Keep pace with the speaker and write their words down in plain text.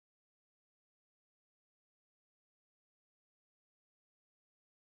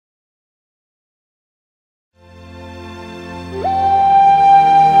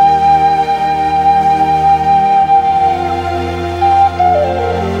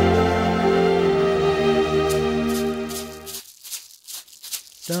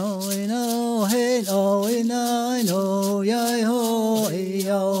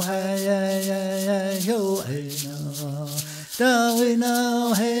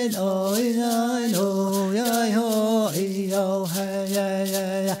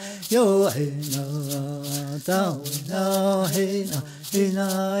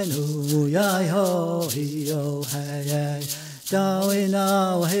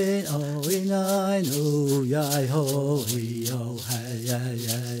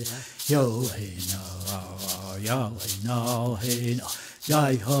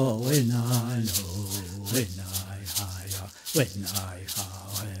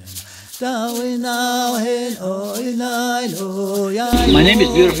My name is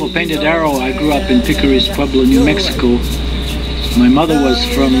Beautiful Painted Arrow. I grew up in Picary's Pueblo, New Mexico. My mother was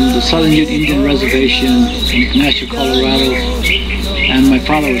from the Southern Ute Indian Reservation in Ignacio, Colorado, and my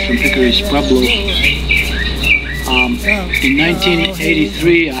father was from Picary's Pueblo. In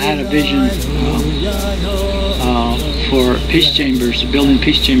 1983, I had a vision for peace chambers, building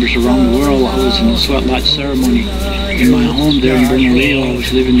peace chambers around the world. I was in the sweat lodge ceremony in my home there in Bernalillo. I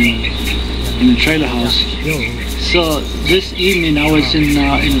was living in a trailer house. So this evening I was in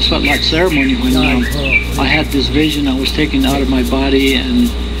the sweat lodge ceremony when I had this vision. I was taken out of my body, and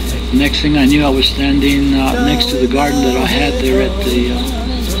next thing I knew I was standing next to the garden that I had there at the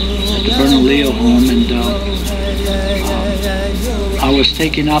Bernalillo home, and I was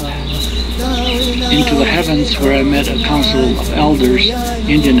taken up into the heavens where I met a council of elders,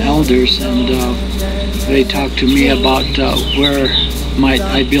 Indian elders, and they talked to me about where might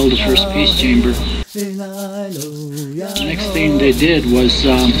I build the first peace chamber. The next thing they did was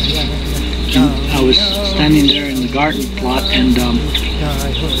I was standing there in the garden plot, and an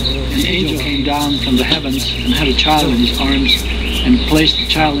angel came down from the heavens and had a child in his arms and placed the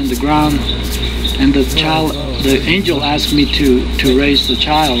child in the ground, and the angel asked me to raise the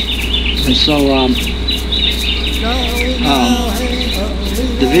child. And so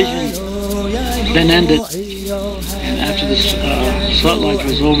the vision then ended, and after this sweat lodge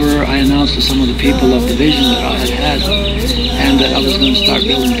was over, I announced to some of the people of the vision that I had and that I was going to start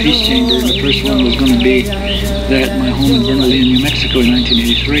building a peace chamber, and the first one was going to be there at my home in Bernalillo, New Mexico in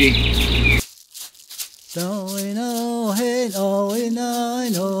 1983.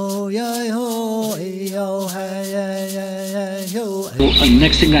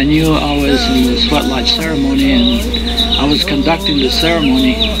 Next thing I knew, I was in the sweat lodge ceremony, and I was conducting the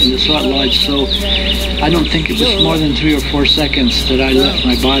ceremony in the sweat lodge, so I don't think it was more than 3 or 4 seconds that I left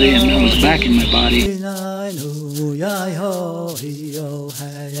my body and I was back in my body.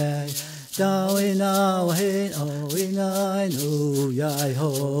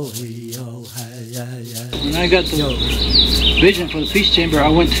 When I got the vision for the peace chamber, I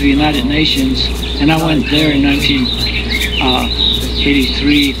went to the United Nations, and I went there in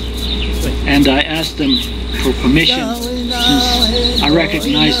 1983, and I asked them for permission, since I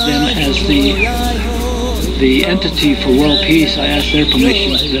recognized them as the entity for world peace. I asked their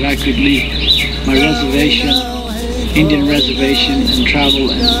permission that I could leave my reservation, Indian reservation, and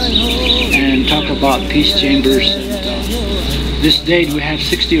travel and talk about peace chambers. This date we have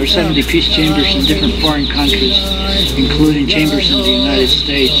 60 or 70 peace chambers in different foreign countries, including chambers in the United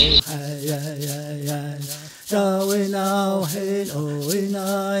States.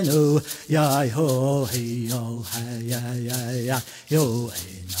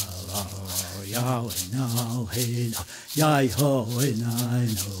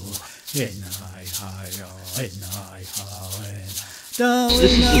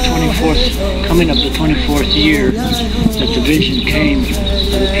 This is the 24th, coming up the 24th year that the vision came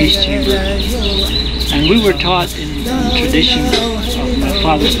of the peace chamber. And we were taught in the tradition of my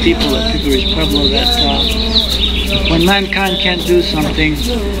father's people at Picary's Pueblo that when mankind can't do something,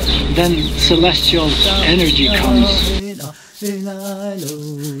 then celestial energy comes.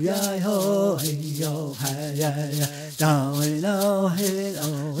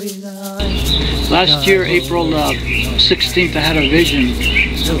 Last year, April 16th, I had a vision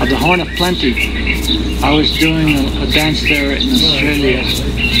of the Horn of Plenty. I was doing a dance there in Australia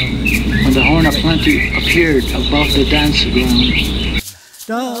when the Horn of Plenty appeared above the dance ground.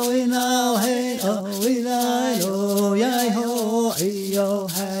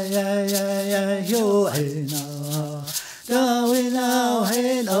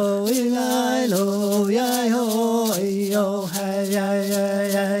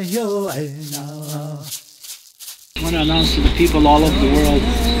 When I announced to the people all over the world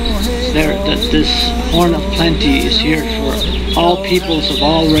that this Horn of Plenty is here for all peoples of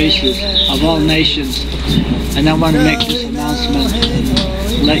all races, of all nations, and I want to make this announcement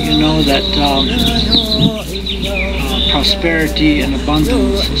and let you know that prosperity and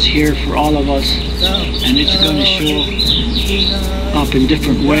abundance is here for all of us, and it's going to show up in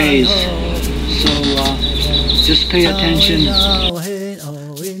different ways. So just pay attention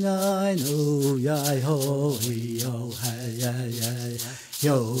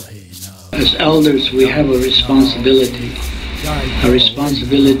As elders, we have a responsibility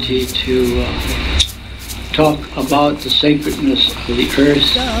to talk about the sacredness of the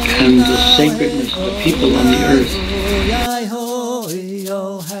earth and the sacredness of the people on the earth.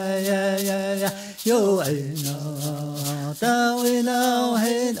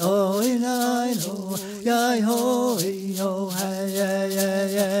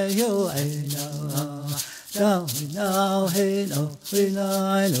 In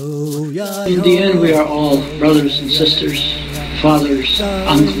the end, we are all brothers and sisters, fathers,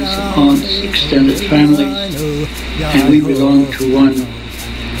 uncles and aunts, extended families, and we belong to one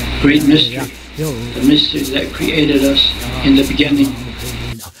great mystery, the mystery that created us in the beginning.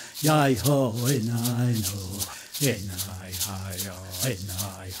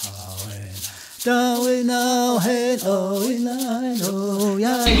 The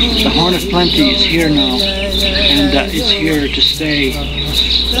Horn of Plenty is here now, and it's here to stay,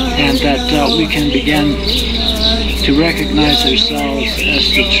 and that we can begin to recognize ourselves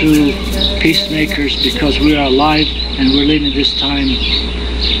as the true peacemakers, because we are alive and we're living this time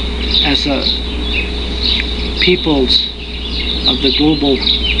as a peoples of the global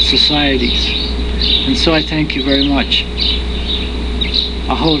societies. And so I thank you very much.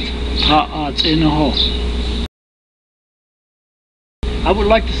 Ahot ta'at inaho. I would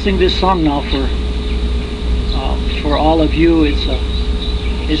like to sing this song now for all of you. It's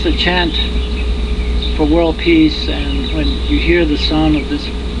a chant for world peace, and when you hear the sound of this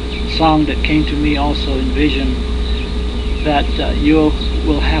song that came to me also in vision, that you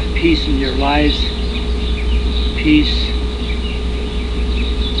will have peace in your lives. Peace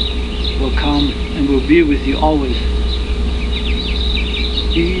will come and will be with you always.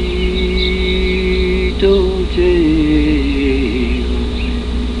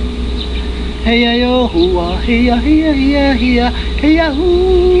 Hey yo hua hey ya hey ya hey ya hey ya hey ya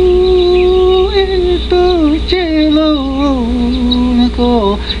hu ito chelo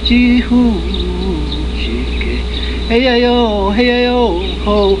nako chi hu chi ke hey yo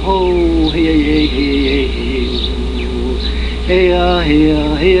ho ho hey ya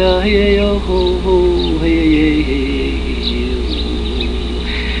hey yo ho ho hey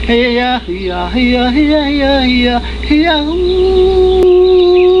ya hey ya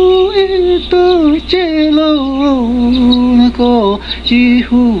ito chelo nako chi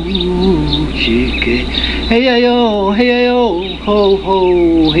hu chi ke hey yo ho ho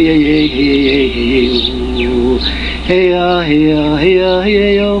hey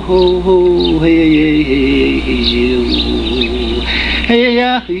yo ho ho hey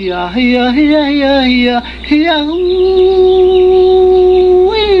ya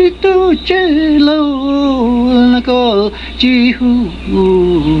ito chelo nako chi hu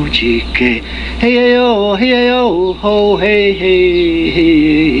chi ke hey yo ho hey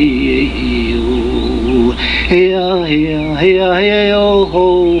yo hey yo ho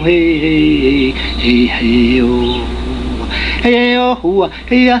hey yo hey yo hua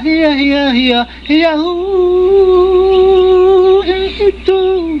hey ya ito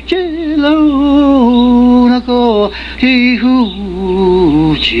chelo nako chi hu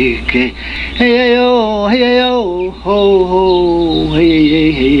chi ke hey yo ho ho hey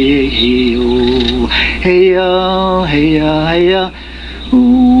yo hey ya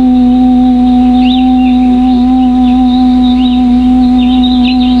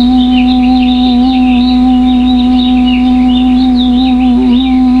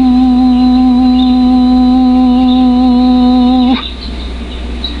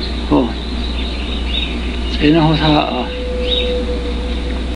Ina ho sa